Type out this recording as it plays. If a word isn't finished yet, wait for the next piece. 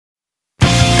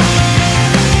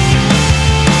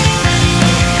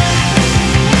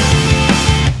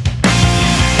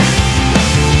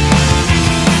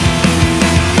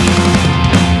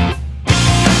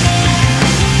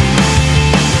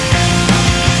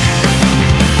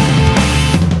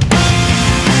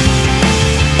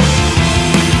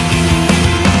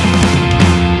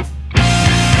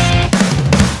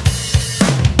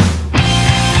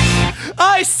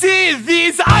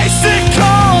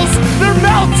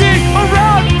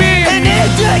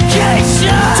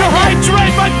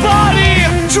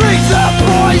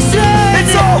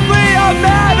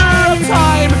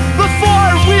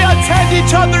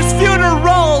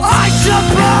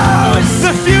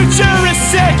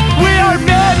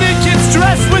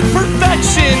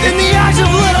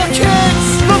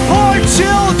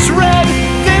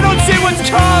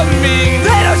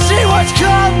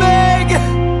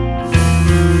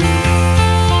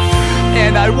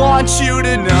you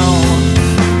to know.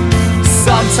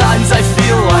 Sometimes I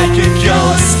feel like a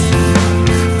ghost,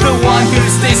 the one who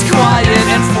stays quiet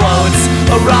and floats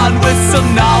around with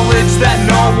some knowledge that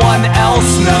no one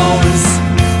else knows.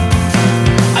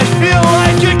 I feel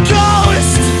like a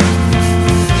ghost,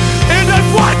 and I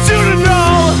want you to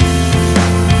know.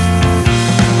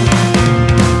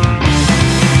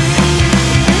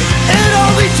 It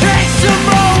only takes a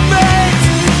moment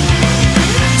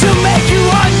to make you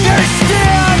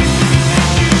understand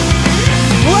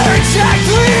where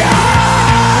exactly I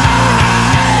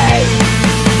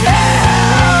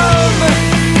am.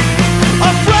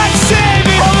 A fraction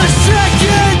of a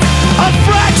second, a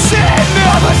fraction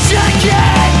of a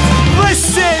second.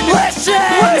 Listen, listen,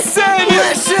 listen,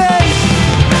 listen.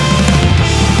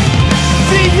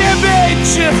 The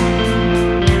image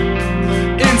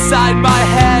inside my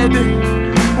head,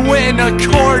 when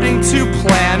according to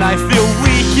plan I feel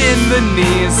weak in the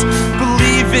knees,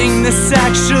 believing this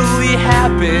actually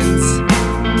happens.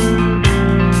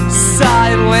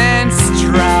 Silence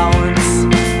drowns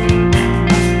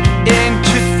in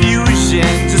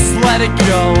confusion, just let it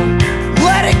go.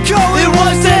 Let it go. It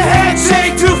was a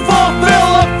handshake to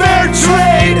fulfill a fair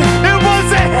trade. It was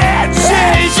a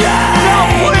handshake. Now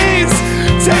please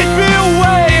take me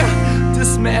away,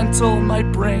 dismantle my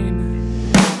brain.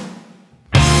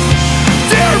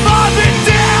 Dear Mom and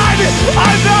Dad,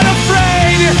 I'm not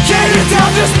afraid. Can you tell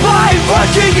just by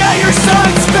looking at your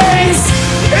son's face?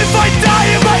 If I die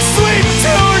in my sleep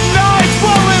tonight,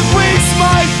 well at least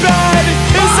my bed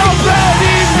is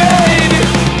already made.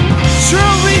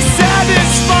 Truly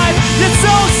satisfied, yet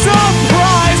so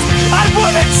surprised, I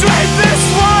wouldn't trade this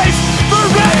life for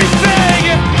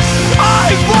anything.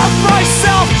 I love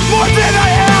myself more than I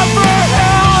ever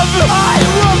have. I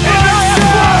love myself. And I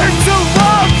have learned to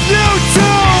love you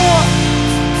too.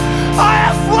 I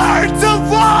have learned to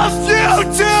love you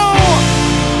too.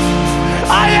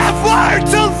 I have learned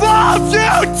to love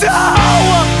you too.